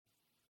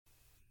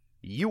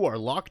You are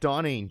Locked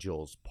On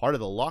Angels, part of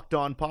the Locked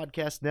On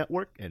Podcast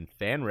Network and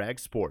FanRag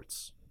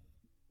Sports.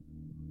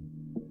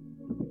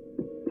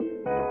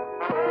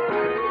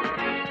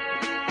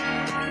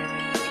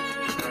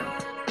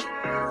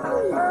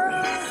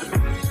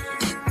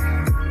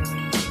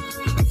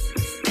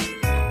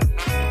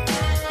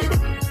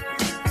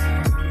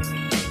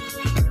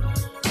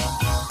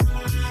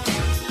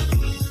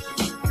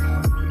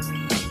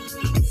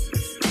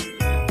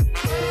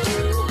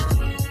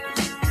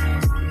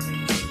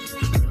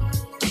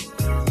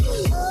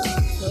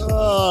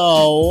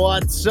 Oh,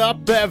 what's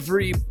up,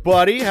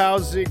 everybody?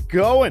 How's it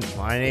going?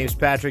 My name's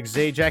Patrick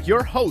Zajac,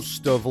 your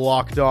host of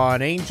Locked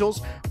On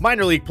Angels,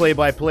 minor league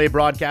play-by-play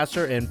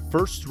broadcaster and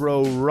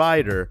first-row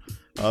rider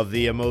of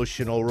the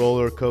emotional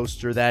roller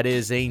coaster that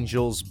is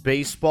Angels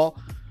baseball.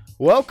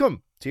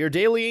 Welcome to your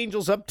daily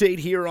Angels update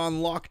here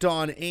on Locked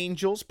On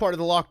Angels, part of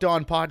the Locked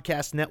On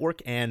Podcast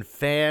Network and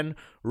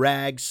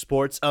FanRag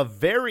Sports. A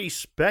very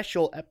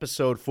special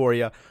episode for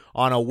you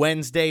on a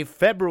Wednesday,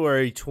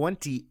 February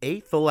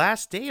 28th, the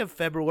last day of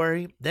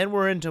February. Then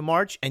we're into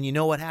March, and you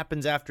know what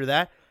happens after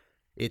that?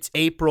 It's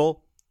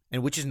April,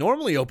 and which is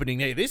normally opening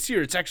day. This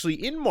year, it's actually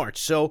in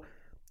March. So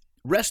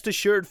rest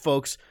assured,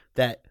 folks,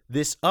 that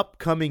this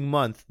upcoming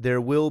month,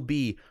 there will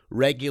be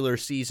regular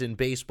season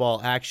baseball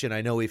action.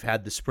 I know we've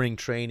had the spring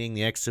training,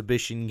 the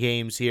exhibition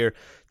games here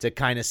to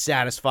kind of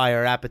satisfy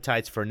our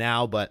appetites for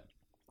now, but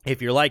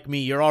if you're like me,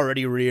 you're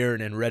already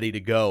rearing and ready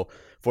to go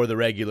for the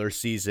regular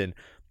season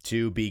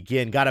to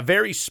begin. Got a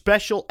very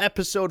special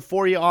episode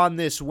for you on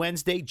this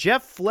Wednesday.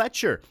 Jeff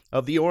Fletcher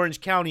of the Orange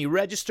County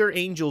Register,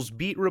 Angels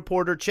beat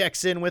reporter,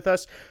 checks in with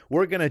us.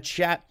 We're going to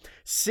chat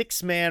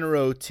six-man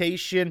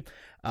rotation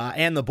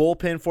and the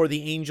bullpen for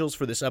the Angels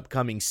for this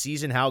upcoming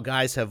season, how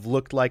guys have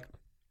looked like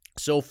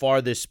so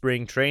far this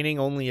spring training,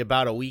 only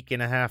about a week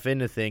and a half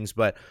into things,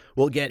 but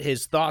we'll get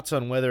his thoughts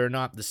on whether or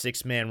not the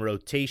six-man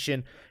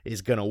rotation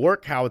is going to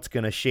work, how it's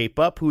going to shape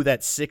up, who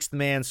that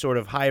sixth-man sort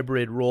of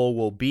hybrid role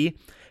will be,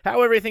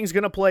 how everything's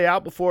going to play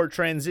out before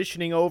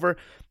transitioning over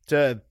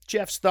to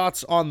Jeff's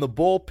thoughts on the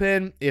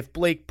bullpen, if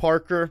Blake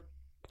Parker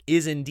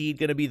is indeed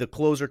going to be the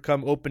closer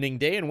come opening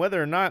day, and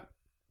whether or not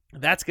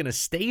that's going to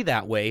stay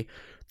that way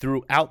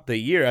throughout the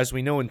year. As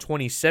we know, in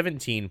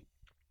 2017,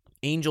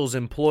 Angels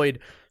employed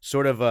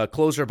sort of a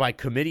closer by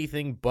committee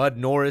thing. Bud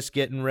Norris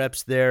getting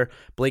reps there.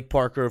 Blake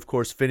Parker, of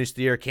course, finished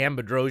the year. Cam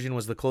Bedrosian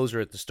was the closer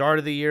at the start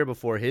of the year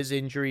before his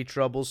injury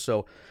troubles.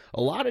 So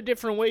a lot of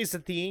different ways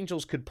that the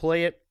Angels could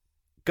play it.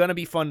 Going to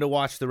be fun to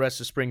watch the rest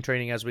of spring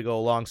training as we go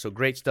along. So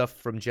great stuff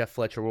from Jeff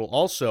Fletcher. We'll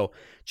also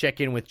check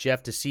in with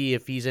Jeff to see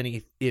if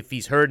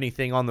he's heard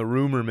anything on the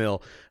rumor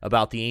mill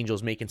about the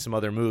Angels making some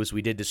other moves.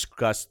 We did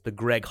discuss the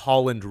Greg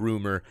Holland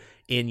rumor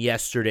in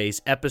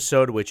yesterday's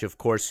episode, which, of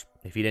course,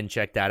 if you didn't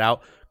check that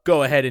out,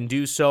 go ahead and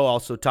do so.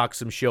 Also talk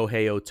some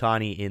Shohei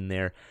Ohtani in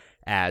there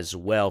as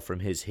well from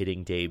his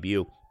hitting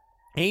debut.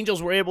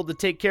 Angels were able to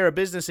take care of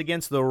business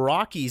against the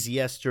Rockies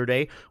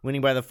yesterday,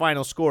 winning by the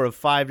final score of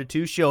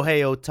 5-2.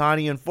 Shohei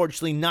Ohtani,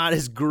 unfortunately, not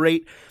as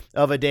great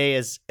of a day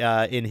as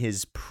in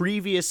his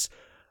previous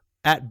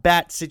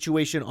at-bat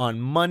situation on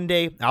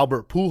Monday.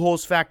 Albert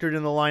Pujols factored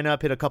in the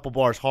lineup, hit a couple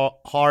bars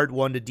hard,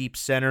 one to deep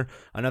center,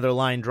 another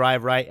line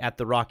drive right at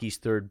the Rockies'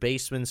 third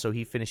baseman, so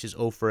he finishes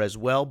 0 for as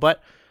well.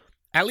 But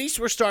at least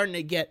we're starting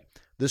to get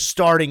the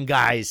starting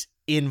guys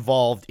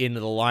involved into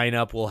the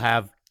lineup. We'll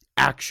have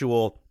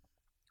actual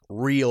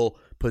real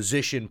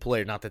position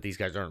player, not that these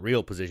guys aren't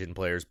real position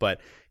players,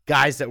 but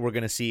guys that we're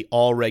going to see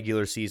all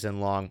regular season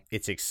long.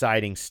 It's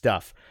exciting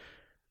stuff.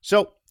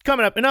 So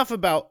coming up, enough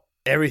about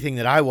everything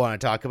that I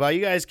want to talk about.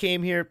 You guys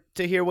came here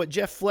to hear what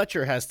Jeff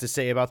Fletcher has to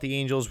say about the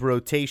Angels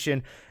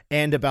rotation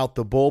and about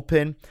the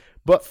bullpen.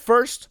 But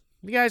first,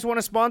 you guys want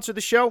to sponsor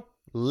the show?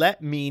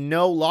 Let me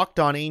know.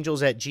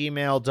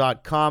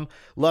 LockedOnAngels@gmail.com.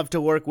 Love to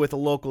work with a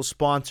local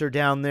sponsor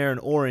down there in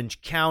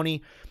Orange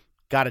County.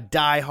 Got a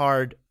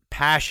diehard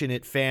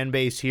passionate fan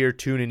base here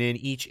tuning in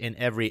each and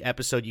every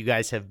episode. You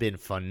guys have been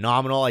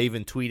phenomenal. I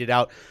even tweeted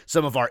out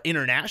some of our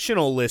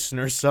international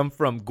listeners, some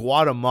from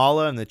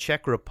Guatemala and the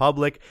Czech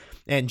Republic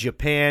and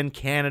Japan,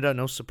 Canada.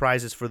 No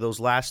surprises for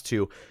those last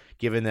two,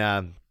 given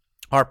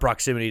our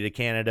proximity to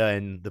Canada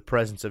and the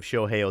presence of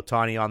Shohei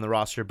Ohtani on the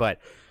roster.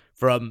 But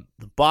from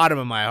the bottom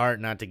of my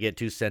heart, not to get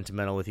too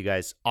sentimental with you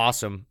guys,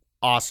 awesome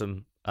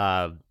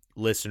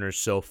listeners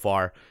so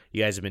far.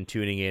 You guys have been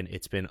tuning in.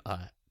 It's been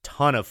a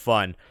ton of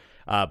fun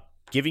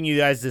giving you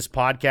guys this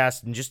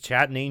podcast and just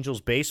chatting Angels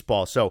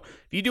baseball. So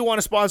if you do want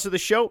to sponsor the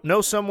show,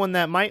 know someone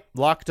that might,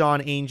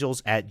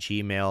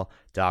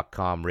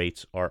 LockedOnAngels@gmail.com.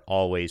 Rates are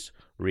always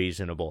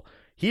reasonable.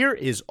 Here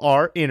is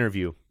our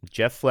interview with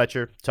Jeff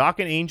Fletcher,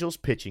 talking Angels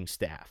pitching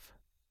staff.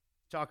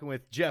 Talking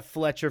with Jeff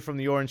Fletcher from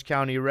the Orange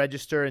County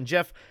Register. And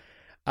Jeff,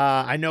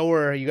 I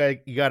know you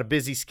got a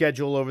busy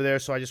schedule over there,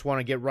 so I just want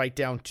to get right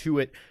down to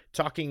it.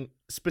 Talking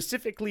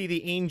specifically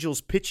the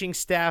Angels pitching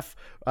staff,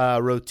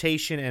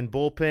 rotation, and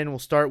bullpen. We'll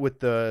start with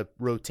the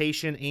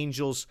rotation.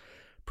 Angels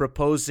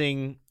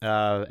proposing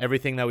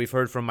everything that we've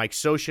heard from Mike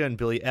Scioscia and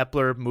Billy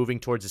Epler, moving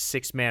towards a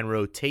six-man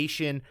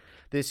rotation.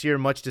 this year.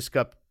 Much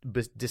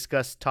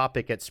discussed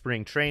topic at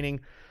spring training.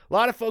 A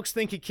lot of folks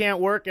think it can't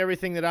work,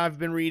 everything that I've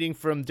been reading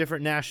from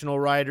different national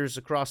writers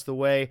across the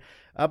way.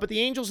 But the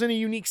Angels in a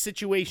unique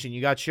situation.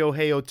 You got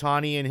Shohei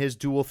Ohtani and his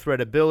dual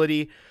threat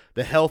ability.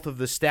 The health of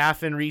the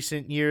staff in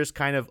recent years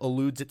kind of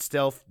alludes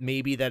itself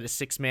maybe that a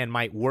six-man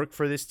might work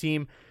for this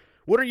team.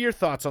 What are your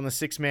thoughts on the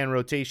six-man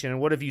rotation, and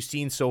what have you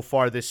seen so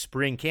far this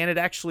spring? Can it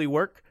actually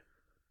work?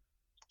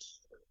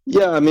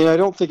 Yeah, I mean, I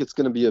don't think it's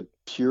going to be a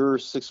pure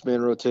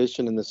six-man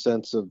rotation in the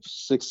sense of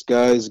six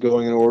guys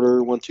going in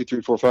order, 1, 2,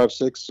 3, 4, 5,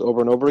 6,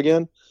 over and over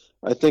again.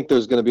 I think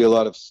there's going to be a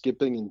lot of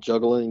skipping and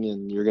juggling,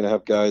 and you're going to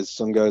have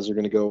some guys are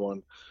going to go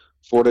on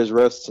 4 days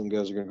rest, some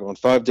guys are going to go on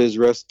 5 days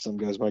rest, some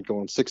guys might go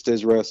on 6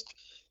 days rest.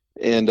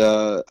 And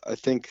I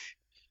think,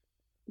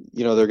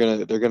 they're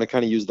gonna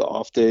kind of use the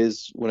off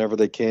days whenever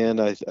they can.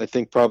 I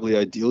think probably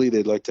ideally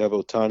they'd like to have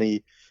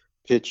Ohtani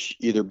pitch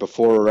either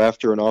before or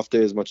after an off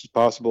day as much as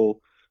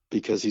possible,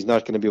 because he's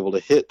not going to be able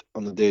to hit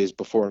on the days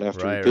before and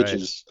after he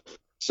pitches. Right.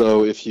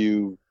 So if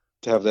you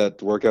have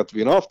that work out to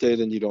be an off day,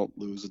 then you don't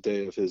lose a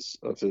day of his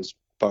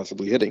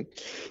possibly hitting.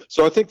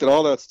 So I think that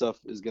all that stuff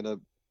is going to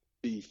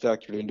be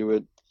factored into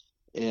it,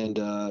 and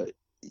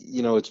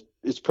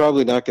it's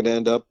probably not going to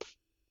end up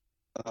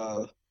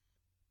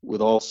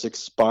with all 6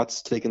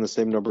 spots taking the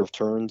same number of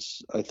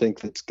turns. I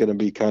think it's going to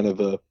be kind of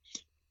a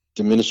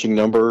diminishing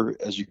number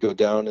as you go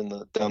down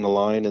the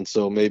line, and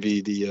so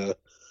maybe the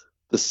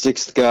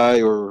 6th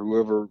guy or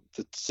whoever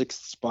the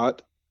 6th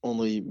spot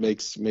only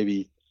makes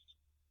maybe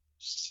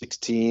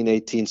 16,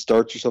 18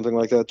 starts or something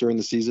like that during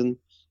the season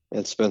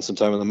and spends some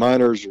time in the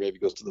minors, or maybe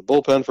goes to the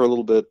bullpen for a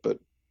little bit. But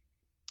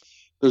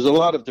there's a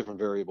lot of different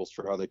variables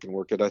for how they can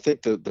work it. I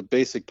think the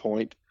basic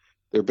point,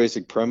 their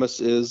basic premise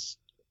is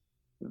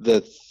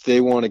that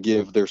they want to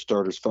give their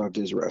starters 5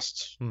 days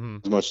rest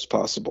as much as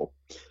possible.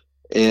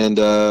 And,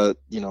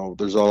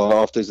 there's a lot of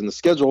off days in the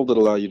schedule that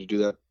allow you to do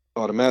that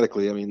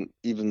automatically. I mean,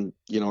 even,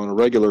 on a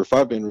regular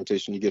 5-man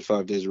rotation, you get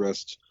 5 days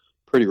rest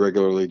pretty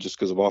regularly just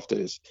because of off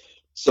days.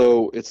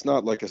 So it's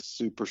not like a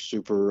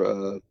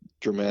super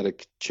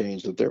dramatic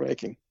change that they're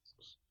making.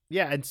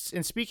 Yeah,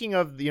 and speaking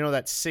of,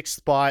 that 6th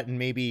spot, and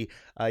maybe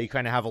you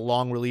kind of have a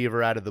long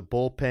reliever out of the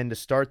bullpen to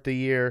start the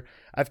year,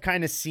 I've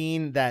kind of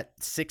seen that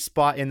 6th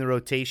spot in the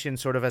rotation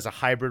sort of as a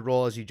hybrid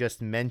role, as you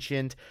just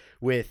mentioned,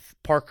 with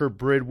Parker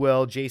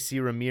Bridwell, J.C.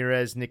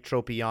 Ramirez, Nick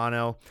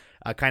Tropiano,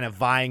 kind of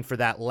vying for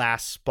that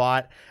last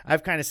spot.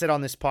 I've kind of said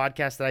on this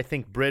podcast that I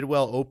think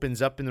Bridwell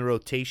opens up in the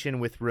rotation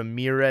with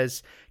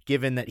Ramirez,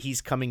 given that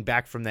he's coming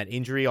back from that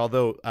injury,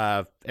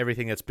 although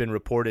everything that's been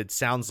reported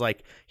sounds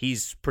like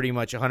he's pretty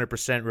much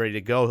 100% ready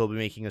to go. He'll be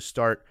making a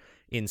start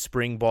in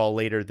spring ball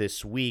later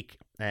this week,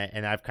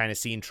 and I've kind of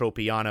seen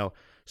Tropiano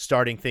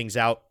starting things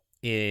out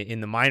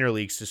in the minor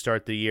leagues to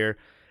start the year.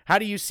 How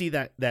do you see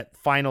that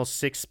final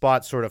 6th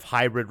spot sort of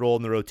hybrid role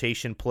in the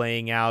rotation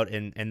playing out,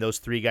 and those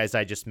 3 guys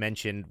I just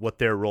mentioned, what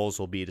their roles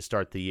will be to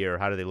start the year?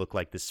 How do they look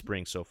like this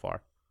spring so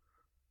far?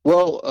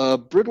 Well,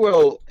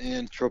 Bridwell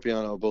and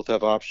Tropiano both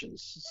have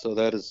options, so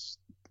that is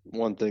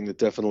one thing that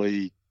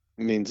definitely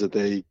means that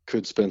they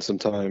could spend some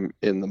time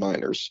in the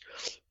minors.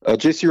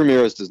 J.C.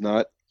 Ramirez does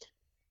not.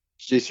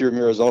 J.C.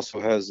 Ramirez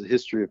also has a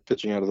history of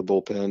pitching out of the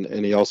bullpen,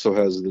 and he also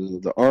has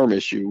the arm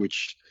issue,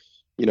 which,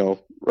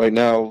 right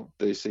now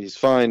they say he's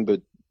fine,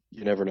 but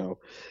you never know.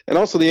 And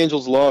also the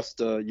Angels lost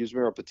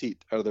Yusmeiro Petit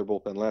out of their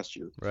bullpen last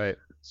year. Right.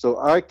 So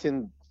I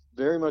can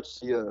very much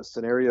see a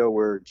scenario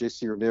where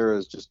J.C.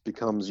 Ramirez just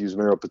becomes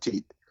Yusmeiro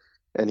Petit,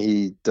 and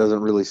he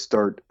doesn't really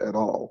start at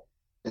all,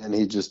 and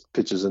he just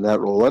pitches in that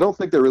role. I don't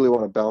think they really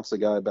want to bounce the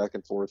guy back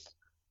and forth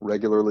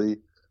regularly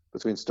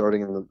between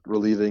starting and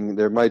relieving.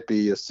 There might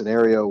be a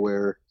scenario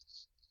where,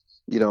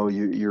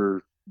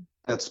 you're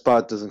that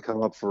spot doesn't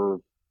come up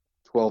for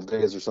 12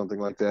 days or something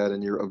like that,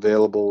 and you're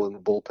available in the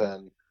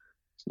bullpen,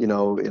 in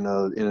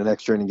an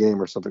extra inning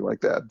game or something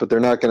like that. But they're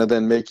not going to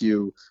then make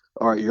you,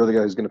 all right, you're the guy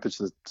who's going to pitch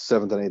the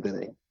 7th and 8th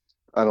inning.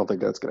 I don't think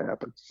that's going to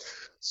happen.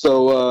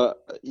 So,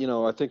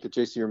 I think that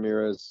J.C.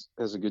 Ramirez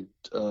has a good,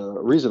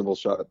 reasonable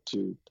shot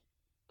to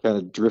kind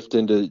of drift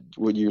into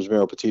what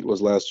Yusmeiro Petit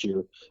was last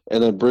year.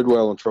 And then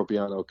Bridwell and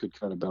Tropiano could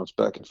kind of bounce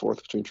back and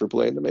forth between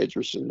AAA and the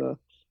majors in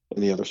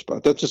the other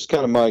spot. That's just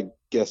kind of my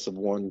guess of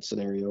one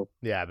scenario.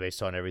 Yeah,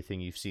 based on everything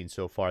you've seen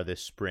so far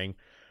this spring.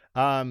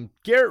 Garrett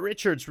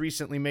Richards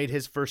recently made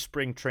his first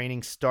spring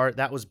training start.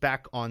 That was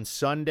back on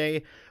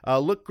Sunday.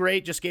 Looked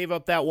great. Just gave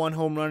up that 1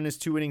 home run in his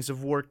 2 innings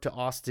of work to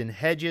Austin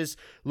Hedges.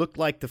 Looked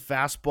like the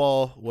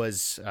fastball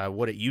was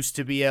what it used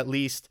to be, at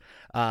least.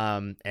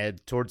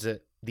 And towards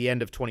the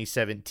end of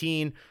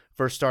 2017,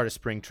 first start of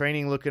spring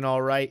training, looking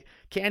all right.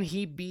 Can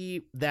he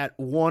be that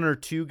 1 or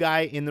 2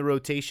 guy in the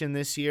rotation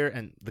this year?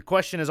 And the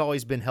question has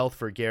always been health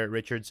for Garrett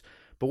Richards.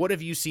 But what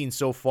have you seen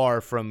so far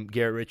from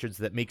Garrett Richards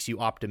that makes you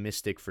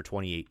optimistic for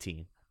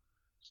 2018?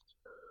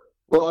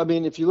 Well, I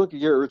mean, if you look at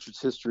Garrett Richards'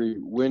 history,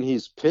 when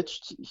he's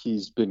pitched,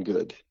 he's been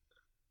good.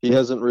 He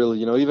hasn't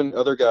really, even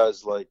other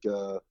guys like,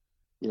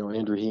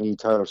 Andrew Heaney,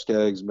 Tyler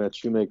Skaggs, Matt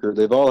Shoemaker,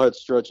 they've all had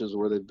stretches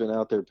where they've been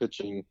out there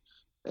pitching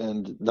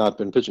and not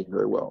been pitching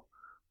very well.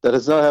 That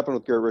has not happened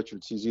with Garrett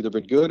Richards. He's either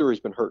been good or he's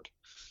been hurt.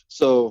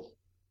 So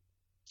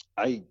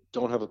I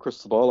don't have a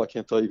crystal ball. I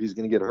can't tell you if he's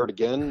going to get hurt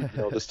again.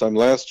 This time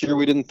last year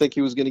we didn't think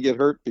he was going to get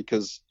hurt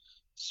because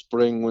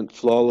spring went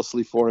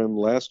flawlessly for him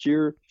last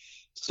year.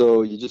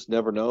 So you just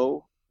never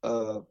know.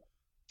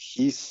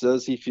 He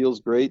says he feels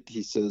great.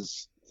 He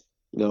says,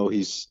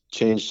 he's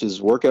changed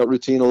his workout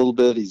routine a little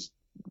bit. He's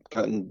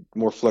gotten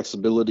more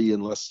flexibility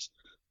and less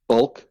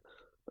bulk.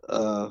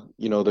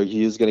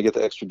 He is going to get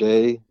the extra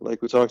day,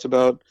 like we talked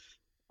about.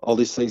 All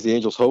these things the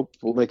Angels hope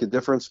will make a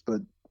difference,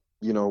 but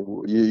you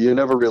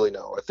never really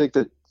know. I think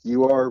that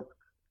you are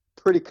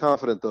pretty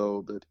confident,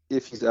 though, that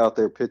if he's out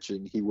there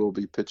pitching, he will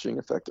be pitching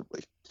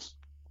effectively.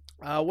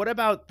 What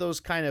about those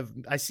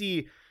I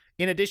see,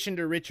 in addition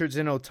to Richards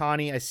and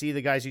Ohtani, I see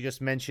the guys you just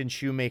mentioned,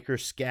 Shoemaker,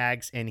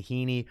 Skaggs, and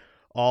Heaney,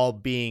 all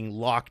being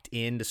locked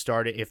in to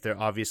start it if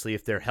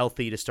they're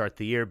healthy to start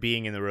the year,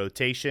 being in the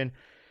rotation.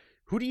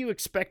 Who do you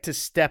expect to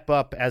step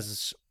up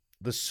as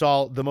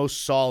the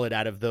most solid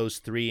out of those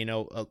three?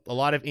 A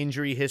lot of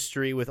injury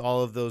history with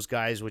all of those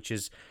guys, which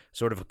is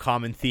sort of a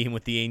common theme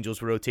with the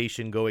Angels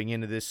rotation going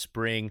into this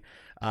spring.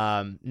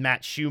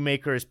 Matt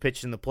Shoemaker has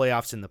pitched in the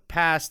playoffs in the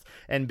past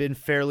and been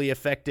fairly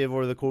effective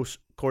over the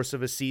course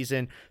of a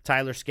season.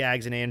 Tyler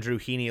Skaggs and Andrew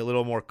Heaney a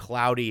little more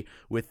cloudy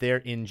with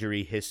their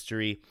injury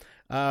history.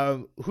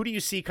 Who do you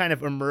see kind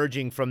of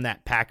emerging from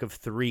that pack of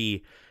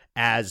three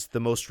as the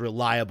most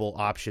reliable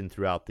option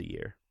throughout the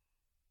year?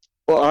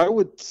 Well, I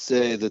would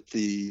say that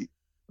the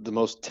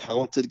most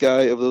talented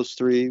guy of those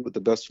three with the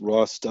best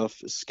raw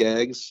stuff is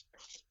Skaggs.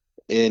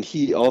 And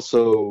he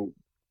also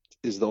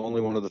is the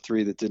only one of the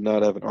three that did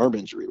not have an arm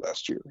injury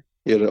last year.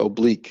 He had an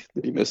oblique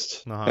that he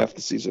missed half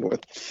the season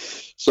with.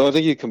 So I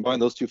think you combine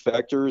those two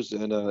factors,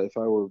 and if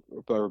I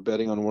were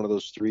betting on one of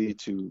those three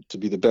to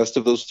be the best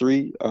of those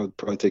three, I would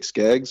probably take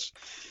Skaggs.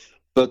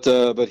 But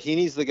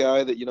Heaney's the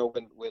guy that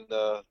when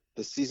the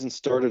season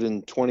started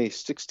in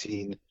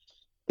 2016,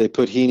 they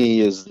put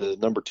Heaney as the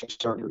number 2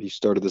 starter. He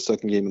started the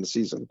second game of the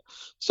season,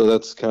 so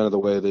that's kind of the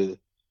way the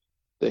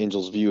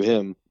Angels view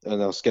him. And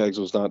now Skaggs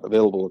was not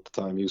available at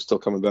the time; he was still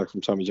coming back from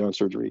Tommy John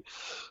surgery.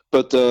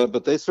 But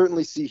they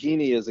certainly see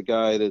Heaney as a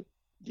guy that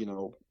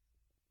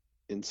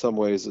in some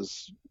ways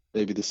is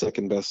maybe the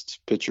second best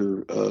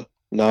pitcher,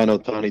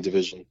 non-Ohtani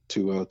division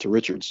to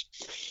Richards.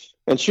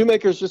 And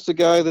Shoemaker's just a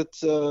guy that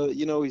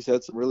he's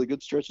had some really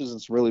good stretches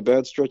and some really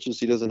bad stretches.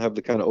 He doesn't have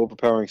the kind of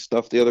overpowering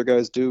stuff the other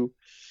guys do.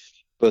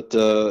 But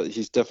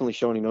he's definitely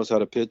shown he knows how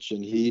to pitch,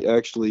 and he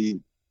actually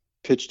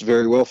pitched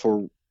very well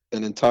for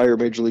an entire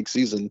major league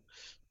season,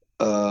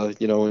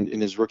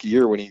 in his rookie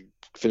year when he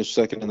finished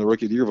second in the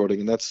rookie of the year voting.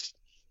 And that's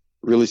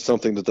really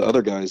something that the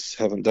other guys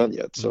haven't done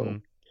yet.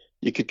 So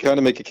you could kind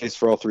of make a case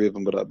for all three of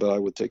them, but I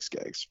would take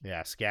Skaggs.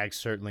 Yeah, Skaggs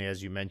certainly,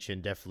 as you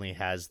mentioned, definitely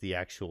has the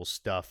actual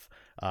stuff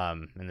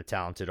and the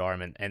talented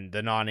arm and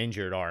the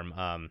non-injured arm,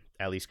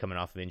 at least coming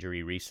off of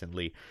injury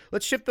recently.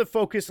 Let's shift the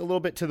focus a little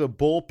bit to the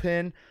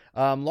bullpen.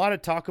 A lot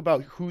of talk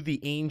about who the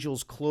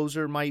Angels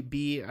closer might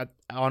be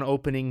on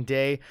opening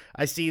day.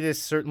 I see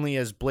this certainly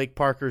as Blake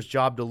Parker's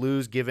job to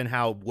lose, given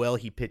how well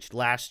he pitched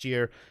last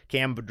year.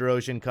 Cam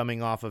Bedrosian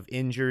coming off of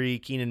injury.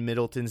 Keenan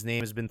Middleton's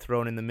name has been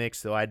thrown in the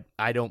mix, though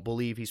I don't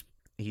believe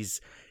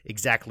he's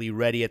exactly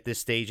ready at this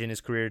stage in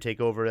his career to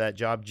take over that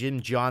job.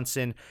 Jim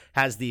Johnson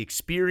has the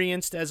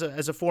experience as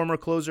a former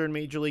closer in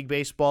Major League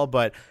Baseball,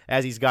 but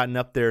as he's gotten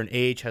up there in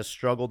age, has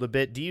struggled a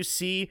bit. Do you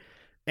see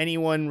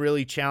anyone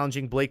really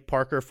challenging Blake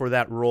Parker for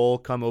that role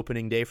come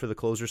opening day for the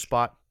closer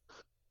spot?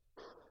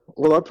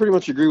 Well, I pretty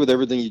much agree with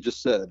everything you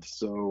just said.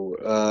 So,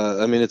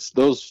 it's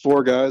those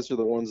four guys are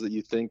the ones that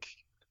you think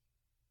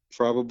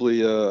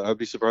probably I'd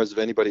be surprised if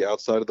anybody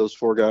outside of those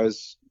four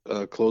guys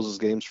closes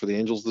games for the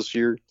Angels this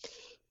year.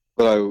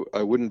 But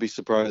I wouldn't be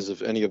surprised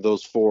if any of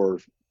those four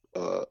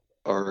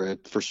are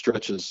for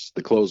stretches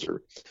the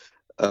closer.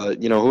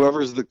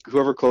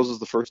 Whoever closes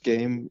the first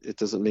game, it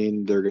doesn't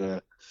mean they're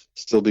gonna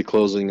still be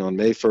closing on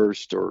May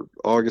 1st or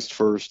August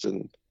 1st,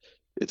 and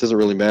it doesn't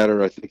really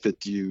matter. I think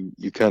that you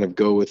kind of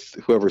go with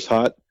whoever's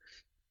hot,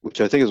 which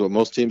I think is what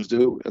most teams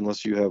do,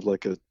 unless you have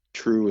like a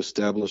true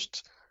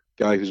established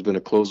guy who's been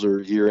a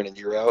closer year in and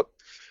year out.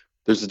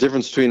 There's a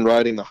difference between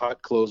riding the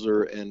hot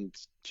closer and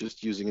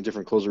just using a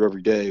different closer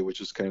every day, which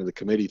is kind of the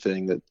committee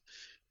thing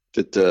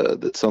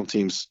that some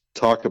teams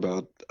talk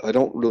about. I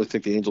don't really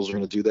think the Angels are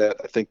going to do that.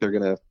 I think they're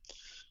going to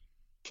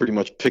pretty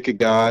much pick a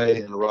guy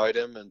and ride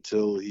him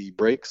until he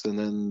breaks and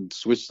then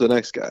switch to the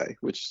next guy,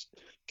 which is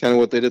kind of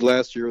what they did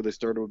last year. They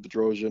started with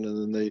Bedrosian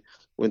and then they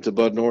went to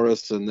Bud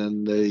Norris and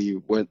then they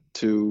went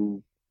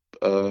to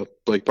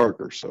Blake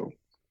Parker. So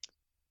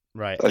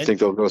right. I think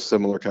they'll go a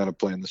similar kind of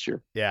plan this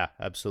year. Yeah,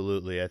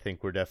 absolutely. I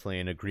think we're definitely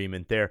in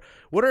agreement there.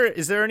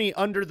 Is there any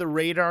under the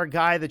radar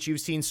guy that you've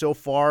seen so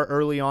far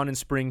early on in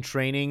spring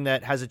training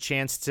that has a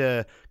chance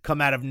to come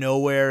out of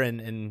nowhere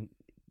and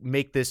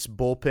make this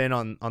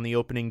bullpen on the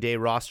opening day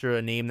roster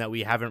a name that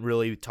we haven't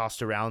really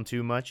tossed around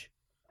too much?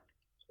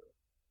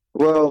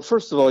 Well,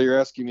 first of all, you're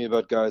asking me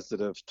about guys that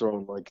have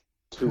thrown like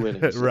 2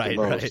 innings Right, at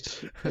the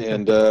most.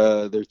 And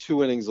they're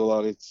 2 innings a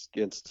lot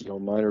against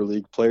minor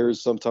league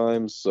players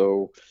sometimes.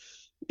 So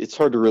it's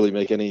hard to really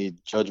make any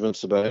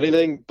judgments about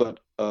anything. But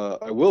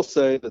I will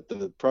say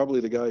that probably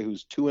the guy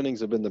whose 2 innings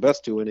have been the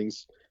best 2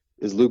 innings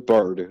is Luke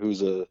Bard,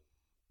 who's a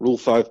Rule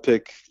 5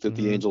 pick that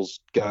the Angels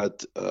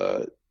got.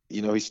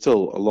 He's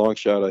still a long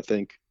shot, I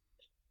think.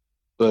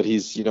 But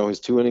his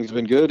 2 innings have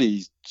been good.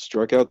 He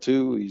struck out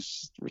 2.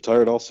 He's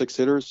retired all 6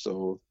 hitters,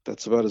 so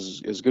that's about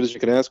as good as you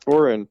can ask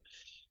for. And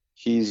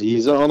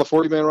he's on the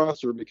 40-man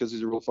roster because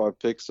he's a Rule 5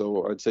 pick,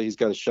 so I'd say he's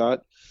got a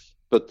shot.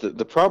 But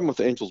the problem with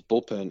the Angels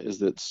bullpen is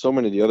that so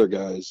many of the other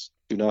guys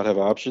do not have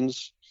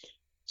options.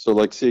 So,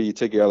 like, say you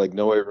take a guy like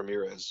Noé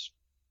Ramirez,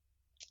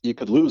 you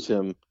could lose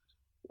him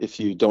if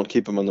you don't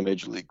keep him on the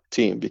major league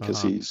team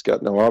because he's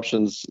got no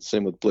options.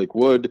 Same with Blake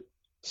Wood.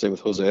 Same with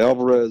Jose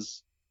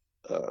Alvarez.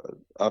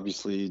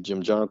 Obviously,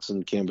 Jim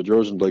Johnson, Cam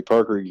Bedrosian, Blake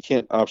Parker. You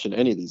can't option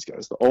any of these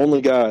guys. The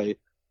only guy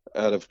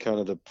out of kind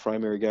of the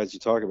primary guys you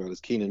talk about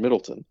is Keenan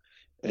Middleton,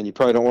 and you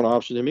probably don't want to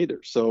option him either.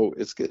 So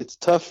it's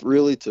tough,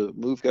 really, to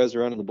move guys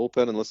around in the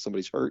bullpen unless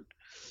somebody's hurt.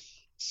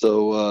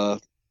 So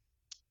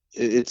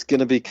it's going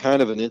to be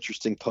kind of an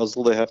interesting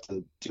puzzle they have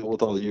to deal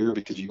with all year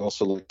because you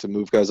also like to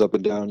move guys up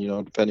and down,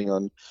 depending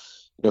on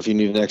if you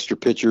need an extra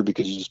pitcher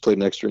because you just played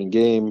an extra in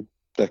game,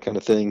 that kind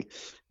of thing.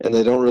 And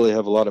they don't really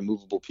have a lot of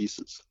movable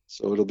pieces.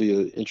 So it'll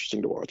be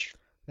interesting to watch.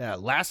 Yeah.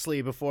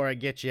 Lastly, before I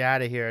get you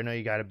out of here, I know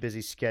you got a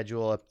busy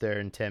schedule up there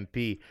in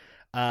Tempe.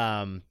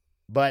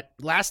 But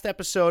last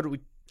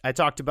episode, I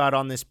talked about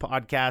on this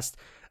podcast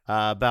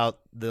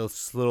about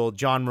this little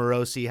John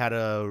Morosi had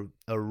a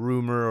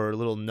rumor or a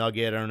little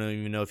nugget. I don't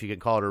even know if you could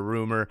call it a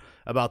rumor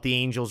about the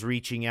Angels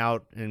reaching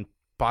out and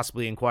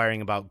possibly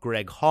inquiring about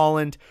Greg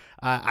Holland.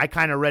 I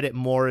kind of read it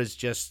more as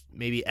just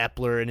maybe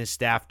Epler and his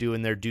staff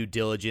doing their due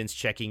diligence,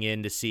 checking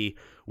in to see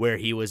where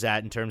he was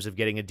at in terms of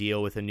getting a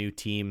deal with a new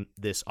team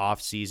this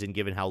offseason,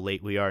 given how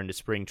late we are into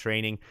spring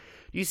training.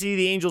 Do you see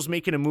the Angels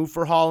making a move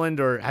for Holland,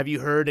 or have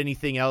you heard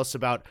anything else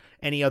about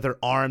any other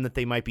arm that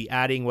they might be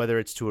adding, whether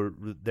it's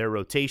to their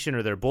rotation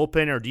or their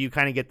bullpen, or do you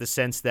kind of get the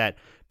sense that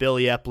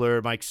Billy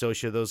Epler, Mike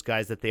Scioscia, those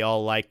guys, that they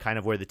all like kind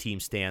of where the team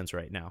stands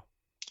right now?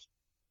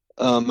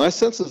 My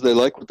sense is they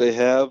like what they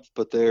have,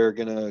 but they're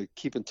going to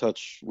keep in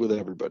touch with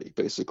everybody,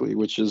 basically,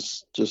 which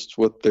is just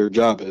what their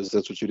job is.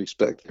 That's what you'd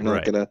expect. They're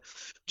not going to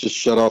just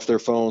shut off their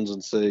phones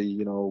and say,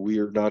 we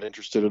are not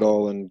interested at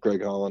all in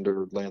Greg Holland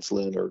or Lance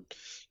Lynn or,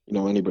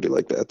 anybody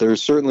like that. They're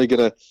certainly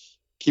going to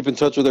keep in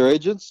touch with their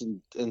agents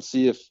and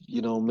see if,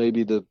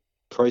 maybe the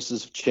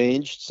prices have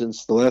changed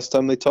since the last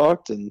time they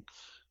talked and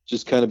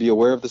just kind of be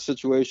aware of the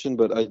situation.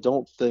 But I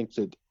don't think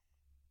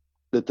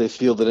that they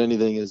feel that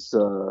anything has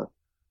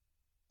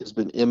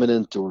been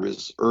imminent or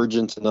is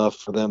urgent enough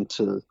for them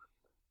to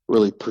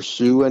really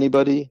pursue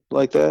anybody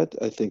like that.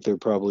 I think they're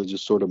probably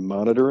just sort of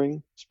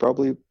monitoring. It's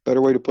probably a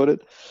better way to put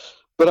it.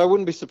 But I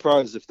wouldn't be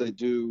surprised if they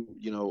do,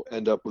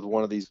 end up with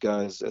one of these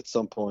guys at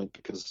some point,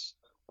 because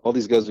all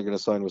these guys are going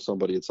to sign with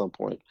somebody at some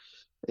point.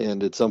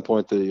 And at some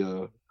point,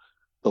 the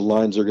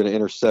lines are going to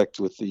intersect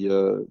with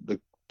the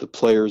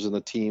players and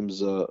the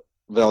team's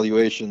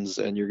valuations,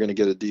 and you're going to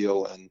get a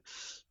deal. And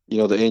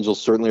the Angels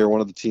certainly are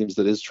one of the teams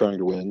that is trying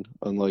to win,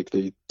 unlike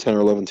the 10 or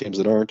 11 teams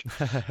that aren't.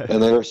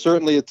 And they're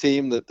certainly a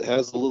team that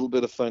has a little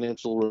bit of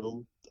financial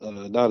room,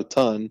 not a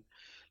ton.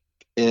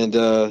 And,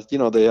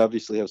 they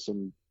obviously have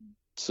some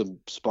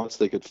spots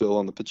they could fill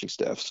on the pitching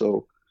staff.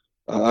 So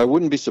I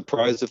wouldn't be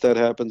surprised if that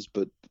happens,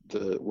 but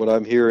what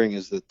I'm hearing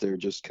is that they're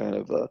just kind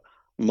of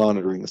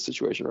monitoring the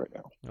situation right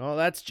now. Well,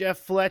 that's Jeff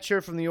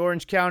Fletcher from the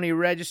Orange County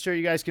Register.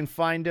 You guys can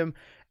find him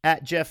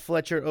at Jeff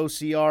Fletcher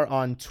OCR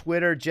on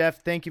Twitter.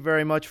 Jeff, thank you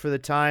very much for the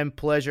time.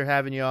 Pleasure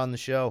having you on the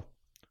show.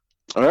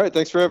 All right,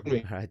 thanks for having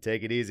me. All right,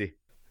 take it easy.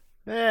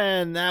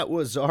 And that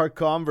was our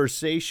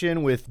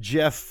conversation with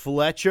Jeff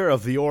Fletcher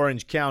of the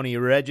Orange County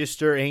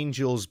Register,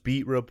 Angels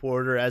beat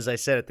reporter. As I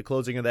said at the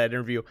closing of that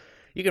interview,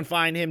 you can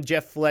find him,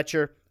 Jeff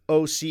Fletcher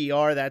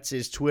OCR. That's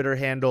his Twitter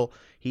handle.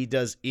 He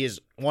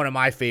is one of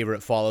my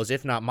favorite follows,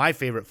 if not my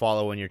favorite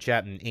follow when you're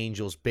chatting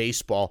Angels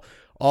baseball.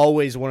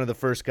 Always one of the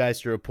first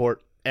guys to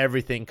report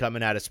everything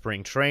coming out of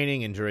spring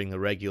training and during the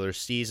regular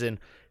season.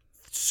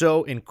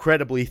 So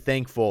incredibly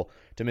thankful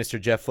to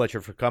Mr. Jeff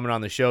Fletcher for coming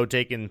on the show,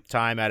 taking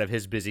time out of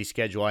his busy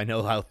schedule. I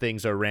know how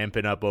things are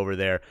ramping up over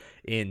there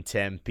in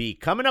Tempe.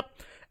 Coming up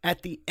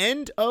at the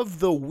end of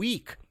the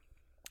week,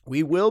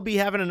 we will be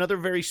having another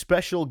very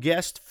special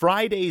guest.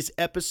 Friday's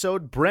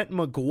episode, Brent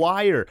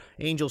McGuire,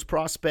 Angels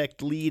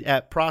prospect lead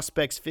at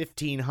Prospects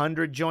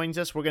 1500, joins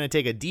us. We're going to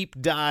take a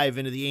deep dive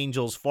into the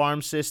Angels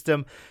farm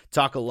system,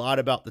 talk a lot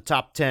about the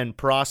top 10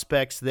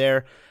 prospects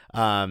there,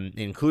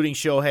 including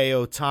Shohei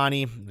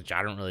Ohtani, which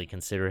I don't really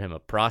consider him a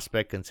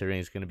prospect, considering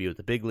he's going to be with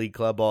the big league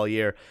club all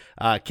year.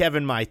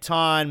 Kevin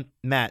Maitan,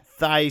 Matt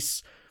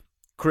Thaiss,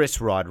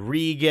 Chris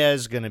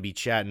Rodriguez, going to be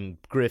chatting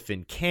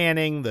Griffin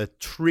Canning, the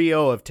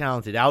trio of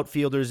talented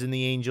outfielders in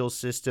the Angels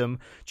system,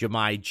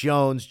 Jahmai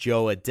Jones,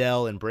 Joe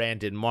Adell, and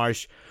Brandon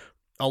Marsh.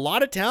 a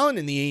lot of talent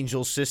in the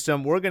Angels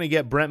system. We're going to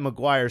get Brent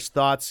McGuire's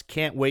thoughts.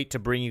 Can't wait to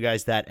bring you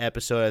guys that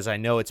episode, as I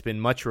know it's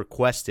been much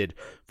requested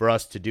for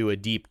us to do a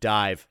deep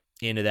dive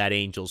into that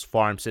Angels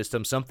farm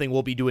system, something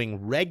we'll be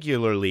doing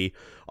regularly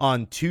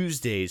on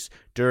Tuesdays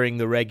during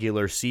the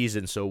regular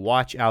season. So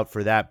watch out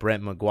for that.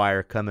 Brent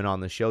McGuire coming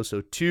on the show.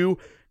 So 2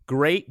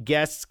 great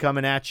guests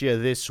coming at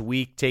you this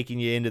week, taking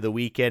you into the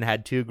weekend.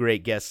 Had 2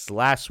 great guests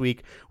last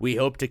week. We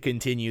hope to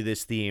continue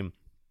this theme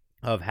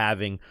of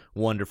having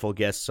wonderful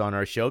guests on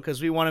our show,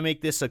 because we want to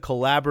make this a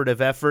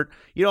collaborative effort.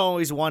 You don't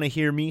always want to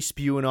hear me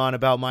spewing on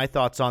about my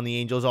thoughts on the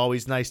Angels.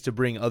 Always nice to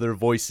bring other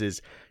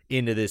voices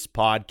into this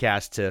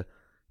podcast to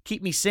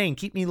keep me sane,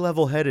 keep me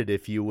level-headed,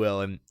 if you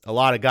will. And a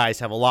lot of guys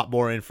have a lot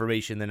more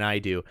information than I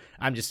do.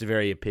 I'm just a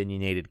very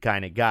opinionated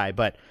kind of guy.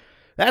 But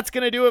that's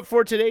going to do it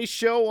for today's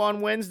show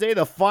on Wednesday,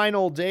 the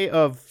final day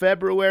of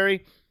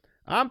February.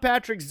 I'm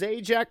Patrick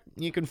Zajac.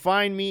 You can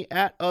find me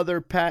at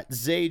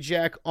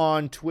 @OtherPatZajac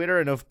on Twitter,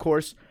 and of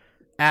course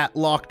at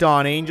Locked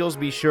On Angels.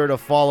 Be sure to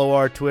follow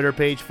our Twitter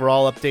page for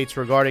all updates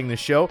regarding the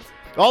show.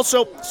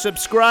 Also,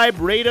 subscribe,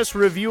 rate us,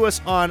 review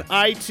us on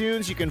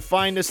iTunes. You can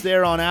find us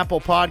there on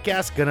Apple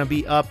Podcasts. Gonna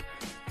be up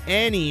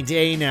any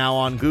day now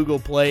on Google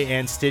Play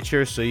and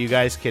Stitcher, so you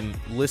guys can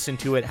listen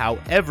to it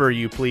however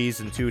you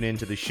please and tune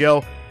into the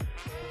show.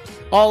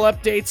 All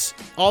updates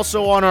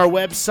also on our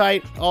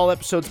website. All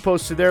episodes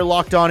posted there,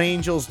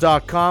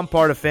 LockedOnAngels.com,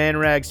 part of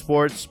FanRag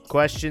Sports.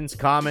 Questions,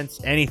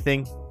 comments,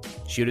 anything,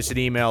 shoot us an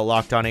email,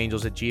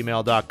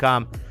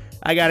 LockedOnAngels@gmail.com.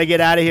 I got to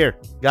get out of here.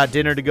 Got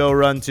dinner to go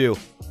run to.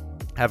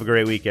 Have a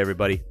great week,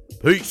 everybody.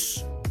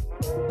 Peace.